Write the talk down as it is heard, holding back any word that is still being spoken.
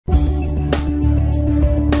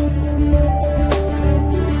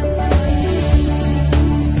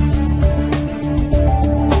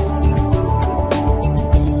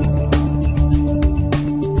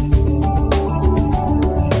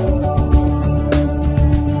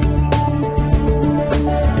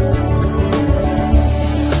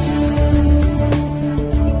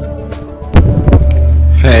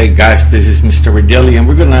guys, this is Mr. Videli, and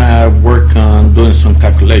we're gonna work on doing some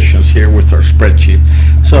calculations here with our spreadsheet.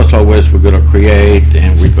 So as always, we're gonna create,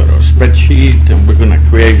 and we go to our spreadsheet, and we're gonna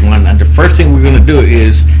create one. And the first thing we're gonna do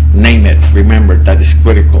is name it. Remember, that is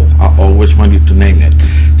critical. I always want you to name it.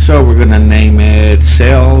 So we're gonna name it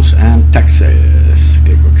sales and taxes.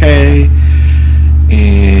 Click OK,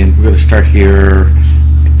 and we're gonna start here.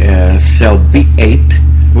 Cell B8.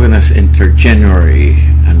 We're gonna enter January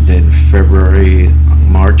and then February,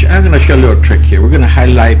 March. I'm gonna show you a little trick here. We're gonna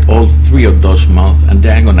highlight all three of those months, and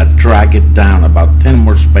then I'm gonna drag it down about 10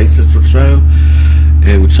 more spaces or so,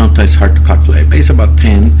 which sometimes hard to calculate, but it's about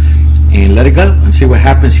 10, and let it go and see what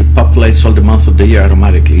happens. It populates all the months of the year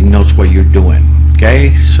automatically. It knows what you're doing.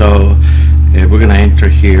 Okay, so we're gonna enter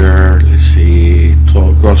here, let's see,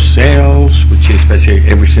 total gross sales, which is basically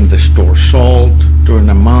everything the store sold during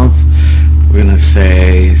the month. We're gonna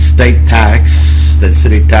say state tax, the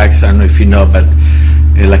city tax. I don't know if you know, but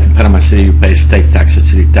like in Panama City, you pay state tax, a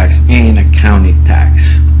city tax, and a county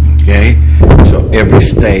tax. Okay, so every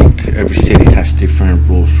state, every city has different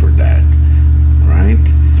rules for that, right?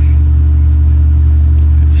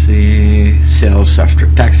 Let's see, sales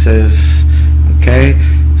after taxes. Okay,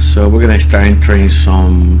 so we're gonna start entering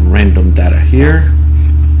some random data here,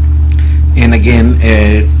 and again,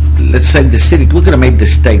 let's say the city, we're going to make the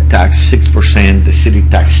state tax 6%, the city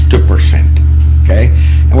tax 2%, okay?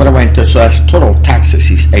 And what I went to, so as total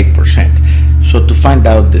taxes is 8%. So to find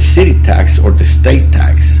out the city tax or the state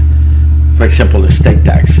tax, for example, the state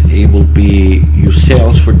tax, it will be your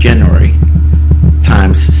sales for January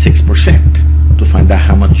times 6% to find out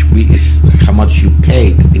how much you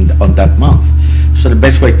paid on that month. So the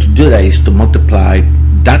best way to do that is to multiply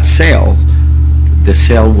that sale, the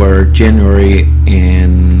sale where January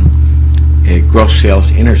and gross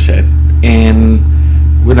sales intersect, and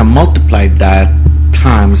we're gonna multiply that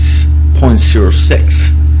times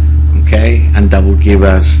 0.06, okay, and that will give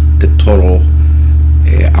us the total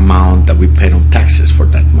amount that we paid on taxes for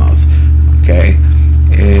that month. Okay,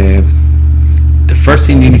 the first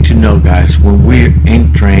thing you need to know, guys, when we're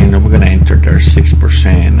entering, we're gonna enter there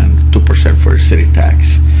 6% and 2% for the city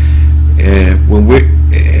tax. When we're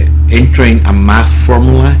entering a math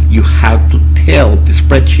formula, you have to tell the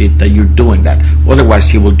spreadsheet that you're doing that.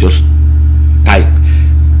 Otherwise, you will just type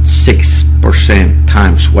 6%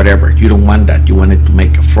 times whatever. You don't want that. You want it to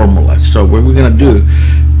make a formula. So what we're going to do,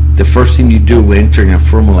 the first thing you do when entering a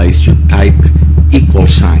formula is you type equal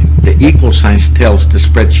sign. The equal sign tells the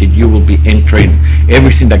spreadsheet you will be entering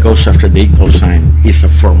everything that goes after the equal sign is a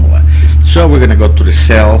formula. So we're going to go to the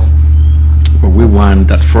cell where we want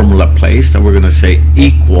that formula placed, and we're going to say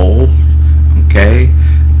equal, okay,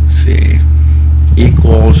 let's see,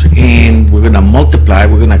 equals, and we're going to multiply.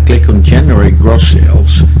 We're going to click on January gross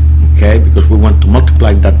sales, okay, because we want to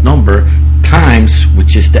multiply that number times,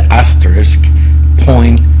 which is the asterisk,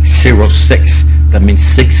 0.06. That means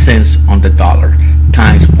 6 cents on the dollar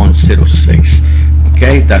times 0.06.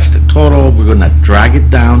 Okay, that's the total. We're going to drag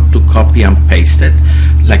it down to copy and paste it.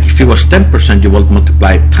 Like if it was 10%, you will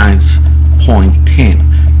multiply it times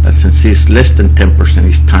 0.10, but since it's less than 10%,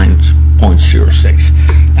 it's times 0.06.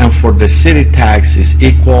 And for the city tax is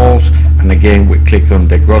equals, and again we click on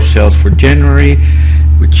the gross sales for January,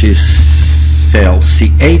 which is sales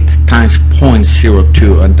C8 times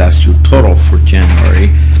 0.02, and that's your total for January.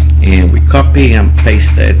 And we copy and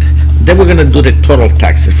paste it. Then we're going to do the total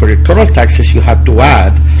taxes. For the total taxes, you have to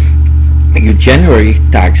add your January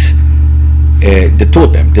tax, the two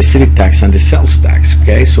of them, the city tax and the sales tax.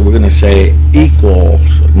 Okay, so we're going to say equal,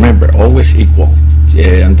 so remember, always equal,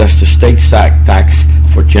 and that's the state tax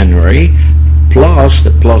for January plus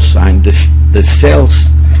the plus sign, the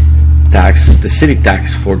sales tax, the city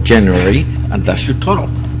tax for January, and that's your total.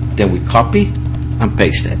 Then we copy and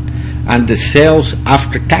paste it. And the sales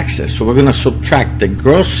after taxes, so we're going to subtract the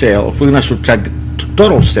gross sales, we're going to subtract the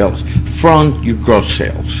total sales from your gross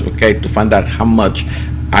sales, okay, to find out how much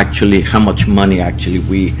money actually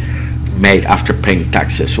we made after paying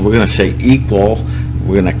taxes. So we're going to say equal,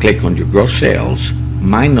 we're going to click on your gross sales,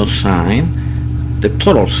 minus sign, the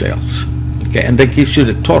total sales, okay, and that gives you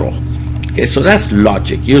the total. Okay, so that's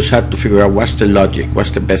logic. You just have to figure out what's the logic,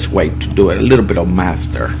 what's the best way to do it, a little bit of math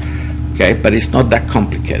there, okay, but it's not that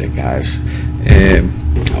complicated, guys.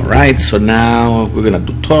 All right, so now we're going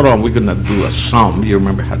to do total, and we're going to do a sum. You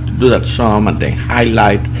remember how to do that sum, and then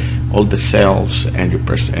highlight all the cells, and you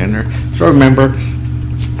press enter. So remember,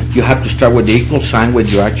 you have to start with the equal sign when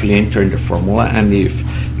you're actually entering the formula, and if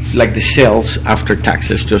like the sales after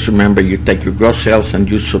taxes, just remember you take your gross sales and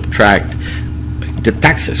you subtract the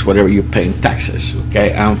taxes, whatever you pay in taxes,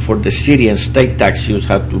 okay? And for the city and state tax, you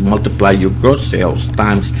have to multiply your gross sales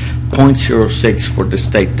times 0.06 for the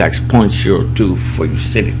state tax, 0.02 for your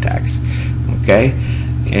city tax, okay?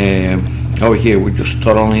 And over here, we're just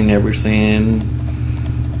totaling everything.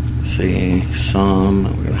 See, sum,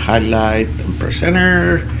 we're gonna highlight and press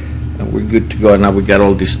enter. And we're good to go. Now we got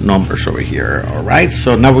all these numbers over here. All right,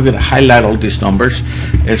 so now we're going to highlight all these numbers.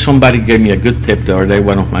 Somebody gave me a good tip the other day,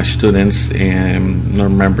 one of my students, and I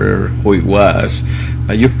don't remember who it was.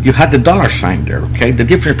 You had the dollar sign there, okay? The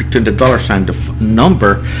difference between the dollar sign, the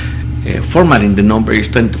number, formatting the number, is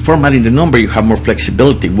that formatting the number, you have more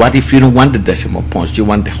flexibility. What if you don't want the decimal points? You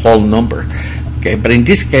want the whole number, okay? But in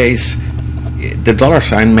this case, the dollar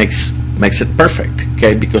sign makes it perfect,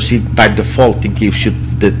 okay? Because by default, it gives you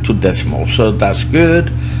the 2 decimals, so that's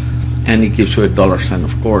good, and it gives you a dollar sign,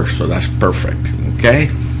 of course, so that's perfect,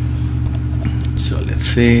 okay? So let's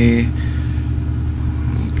see.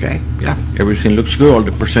 Okay, yeah, everything looks good, all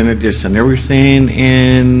the percentages and everything.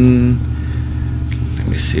 And let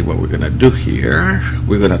me see what we're gonna do here.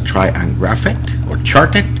 We're gonna try and graph it or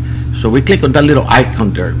chart it. So we click on that little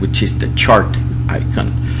icon there, which is the chart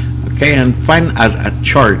icon, okay? And find a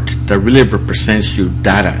chart that really represents your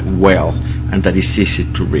data well and that is easy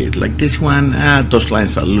to read. Like this one, those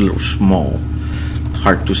lines are a little small,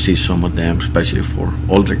 hard to see some of them, especially for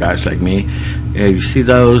older guys like me. You see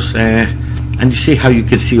those, and you see how you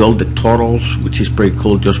can see all the totals, which is pretty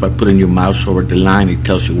cool. Just by putting your mouse over the line, it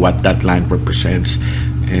tells you what that line represents.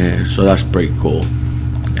 So that's pretty cool.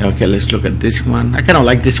 Okay, let's look at this one. I kind of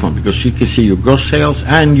like this one because you can see your gross sales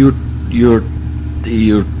and your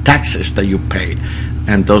taxes that you paid,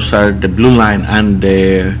 and those are the blue line and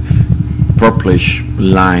the purplish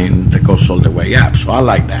line that goes all the way up. So I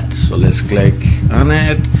like that. So let's click on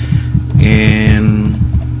it and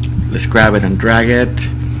let's grab it and drag it.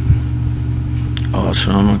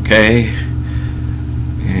 Awesome. Okay,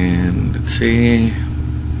 and let's see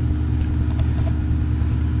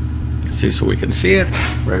so we can see it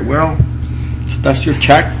very well. So that's your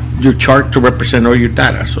chart to represent all your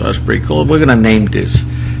data. So that's pretty cool. We're gonna name this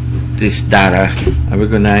data, and we're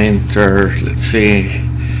gonna enter, let's see,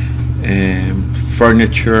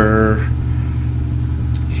 furniture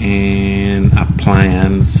and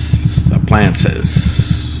appliances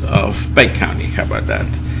of Bay County. How about that?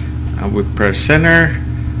 And we press enter.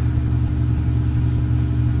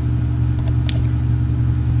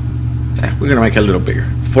 We're gonna make it a little bigger,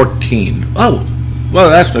 14. Oh, well,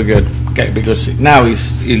 that's not good. Okay, because now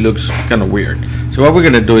it looks kind of weird. So what we're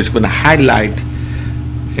gonna do is gonna highlight.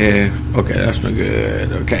 Okay, that's not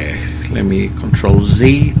good. Okay, let me Control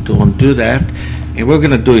Z to undo that. And what we're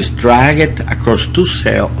gonna do is drag it across two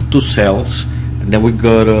cells, and then we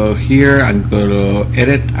go to here and go to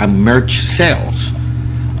Edit and Merge Cells.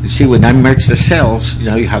 You see, when I merge the cells,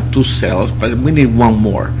 you have 2 cells, but we need one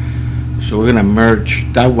more. So we're gonna merge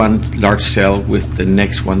that one large cell with the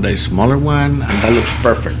next one, that is smaller one, and that looks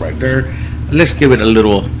perfect right there. Let's give it a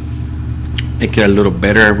little, make it a little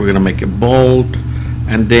better. We're gonna make it bold,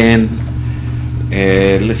 and then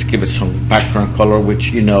let's give it some background color,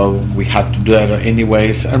 which we have to do that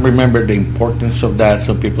anyways. And remember the importance of that.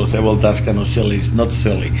 Some people say, well, that's kind of silly. It's not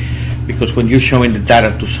silly, because when you're showing the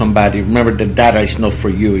data to somebody, remember the data is not for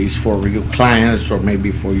you, it's for your clients or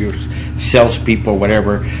maybe for your salespeople,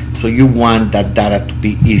 whatever. So you want that data to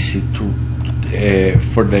be easy to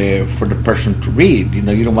for the person to read.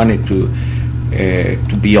 You don't want it to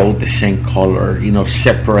be all the same color.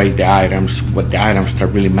 Separate the items, what the items that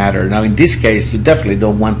really matter. Now in this case, you definitely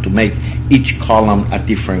don't want to make each column a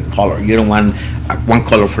different color. You don't want one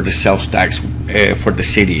color for the sales tax for the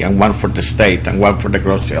city, and one for the state, and one for the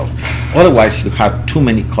gross sales. Otherwise, you have too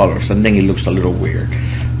many colors, and then it looks a little weird.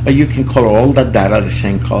 But you can color all that data the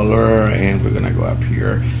same color, and we're gonna go up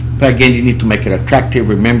here. But again, you need to make it attractive.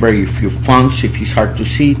 Remember, if your fonts, if it's hard to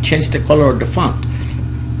see, change the color of the font.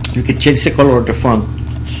 You can change the color of the font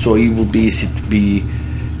so it will be easy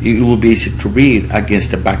to read against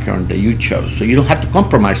the background that you chose. So you don't have to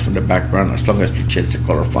compromise on the background as long as you change the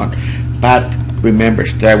color font. But remember,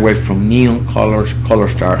 stay away from neon colors,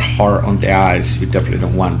 colors that are hard on the eyes. You definitely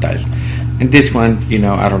don't want that. And this one,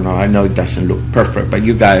 I don't know, I know it doesn't look perfect, but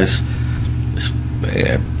you guys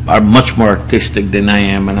are much more artistic than I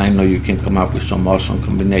am, and I know you can come up with some awesome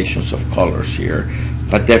combinations of colors here.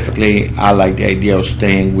 But definitely, I like the idea of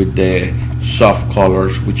staying with the soft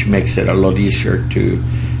colors, which makes it a lot easier to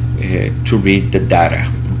read the data.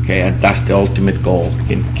 Okay, and that's the ultimate goal.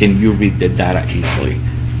 Can you read the data easily?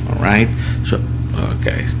 All right. So,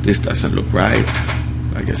 okay, this doesn't look right.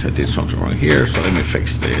 I guess I did something wrong here. So let me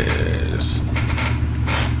fix this.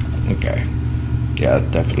 Okay. Yeah,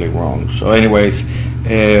 definitely wrong. So anyways,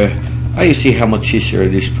 you see how much easier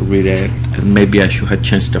it is to read it, and maybe I should have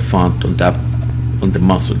changed the font on that, on the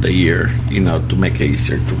month of the year, to make it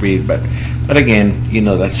easier to read. But again,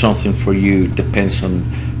 that's something for you. Depends on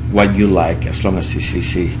what you like, as long as it's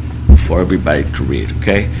easy for everybody to read.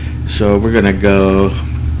 Okay, so we're gonna go.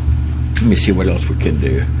 Let me see what else we can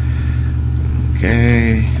do.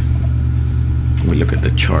 Okay, let me look at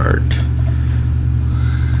the chart.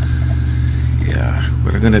 Yeah,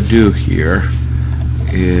 what I'm gonna do here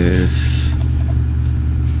is,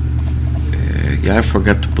 yeah, I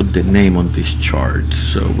forgot to put the name on this chart,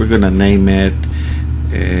 so we're gonna name it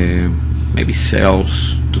maybe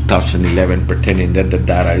sales 2011, pretending that the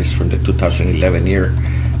data is from the 2011 year.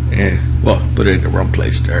 Well, put it in the wrong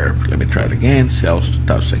place there. Let me try it again. Sales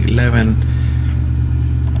 2011.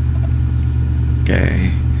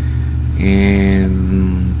 Okay,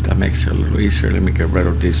 and that makes it a little easier. Let me get rid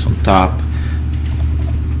of this on top.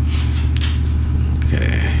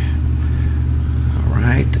 Okay, all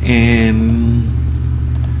right, and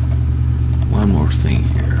one more thing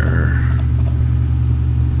here.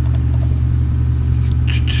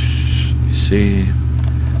 Let me see.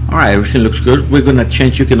 All right, everything looks good. We're gonna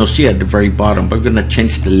change, you can see at the very bottom, we're gonna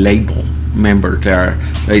change the label. Remember, there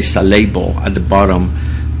is a label at the bottom,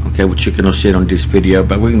 okay, which you cannot see it on this video,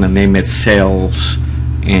 but we're gonna name it Sales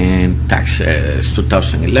and Taxes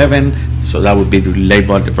 2011. So that would be the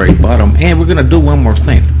label at the very bottom. And we're gonna do one more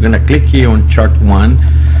thing. We're gonna click here on chart 1,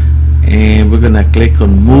 and we're gonna click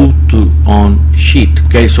on move to on sheet.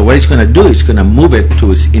 Okay, so what it's gonna do is gonna move it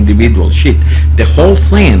to its individual sheet. The whole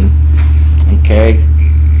thing, okay,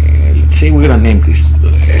 let's see, we're gonna name this,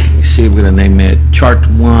 let me see, we're gonna name it chart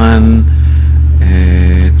 1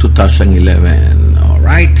 2011. All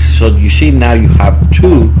right, so you see now you have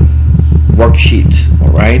two worksheets.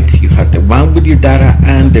 All right, you have the one with your data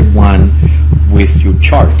and the one with your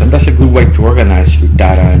chart, and that's a good way to organize your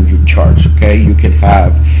data and your charts. Okay, you can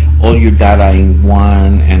have all your data in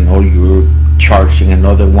one and all your charts in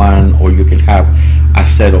another one, or you can have a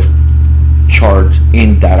set of charts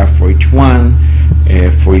in data for each one,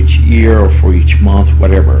 for each year or for each month,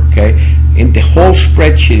 whatever. Okay, and the whole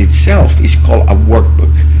spreadsheet itself is called a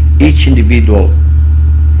workbook. Each individual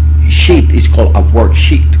sheet is called a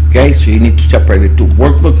worksheet. Okay, so you need to separate it to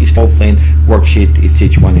workbook is the whole thing, worksheet is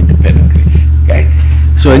each one independently. Okay,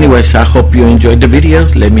 so anyways, I hope you enjoyed the video.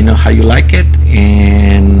 Let me know how you like it,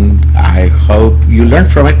 and I hope you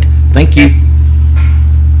learned from it. Thank you.